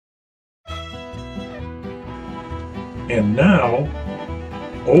And now,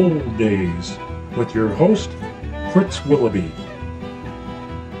 Old Days, with your host, Fritz Willoughby.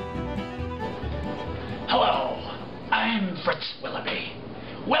 Hello, I'm Fritz Willoughby.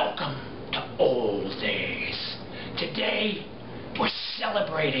 Welcome to Old Days. Today, we're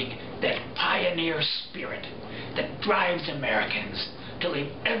celebrating that pioneer spirit that drives Americans to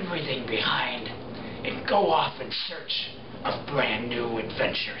leave everything behind and go off in search of brand new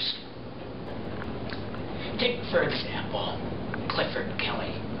adventures. Take, for example, Clifford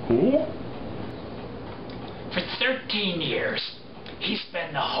Kelly. Who? For 13 years, he's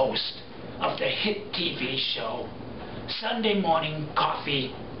been the host of the hit TV show Sunday Morning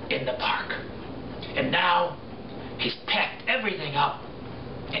Coffee in the Park. And now, he's packed everything up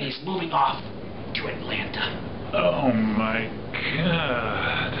and he's moving off to Atlanta. Oh my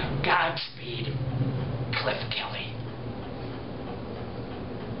God. Godspeed, Cliff Kelly.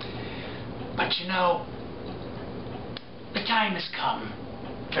 But you know, the time has come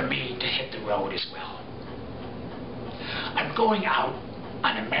for me to hit the road as well. I'm going out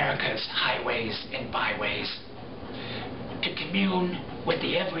on America's highways and byways to commune with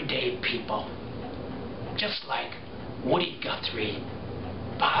the everyday people, just like Woody Guthrie,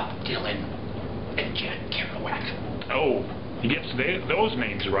 Bob Dylan, and Jack Kerouac. Oh, he gets those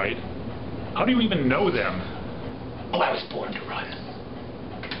names right. How do you even know them? Oh, I was born to run.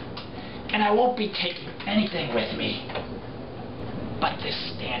 And I won't be taking anything with me but this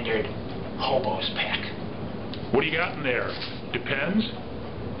standard hobo's pack. What do you got in there? Depends?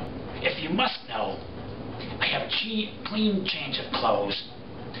 If you must know, I have a clean change of clothes,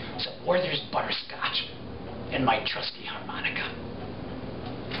 some Werther's butterscotch, and my trusty harmonica.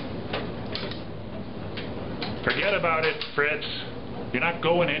 Forget about it, Fritz. You're not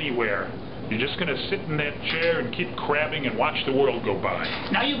going anywhere. You're just going to sit in that chair and keep crabbing and watch the world go by.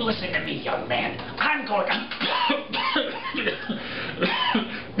 Now you listen to me, young man. I'm going...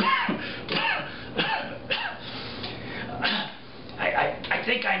 I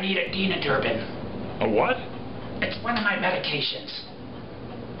think I need a Dina-Durbin. A what? It's one of my medications.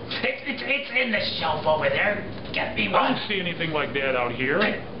 It's in the shelf over there. Get me one. I don't see anything like that out here.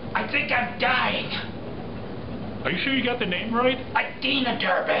 I think I'm dying. Are you sure you got the name right? A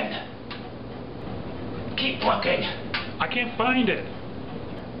Dina-Durbin. Keep looking. I can't find it.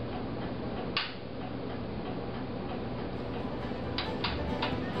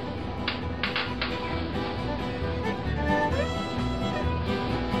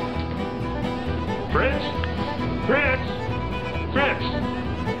 Fritz? Fritz? Fritz?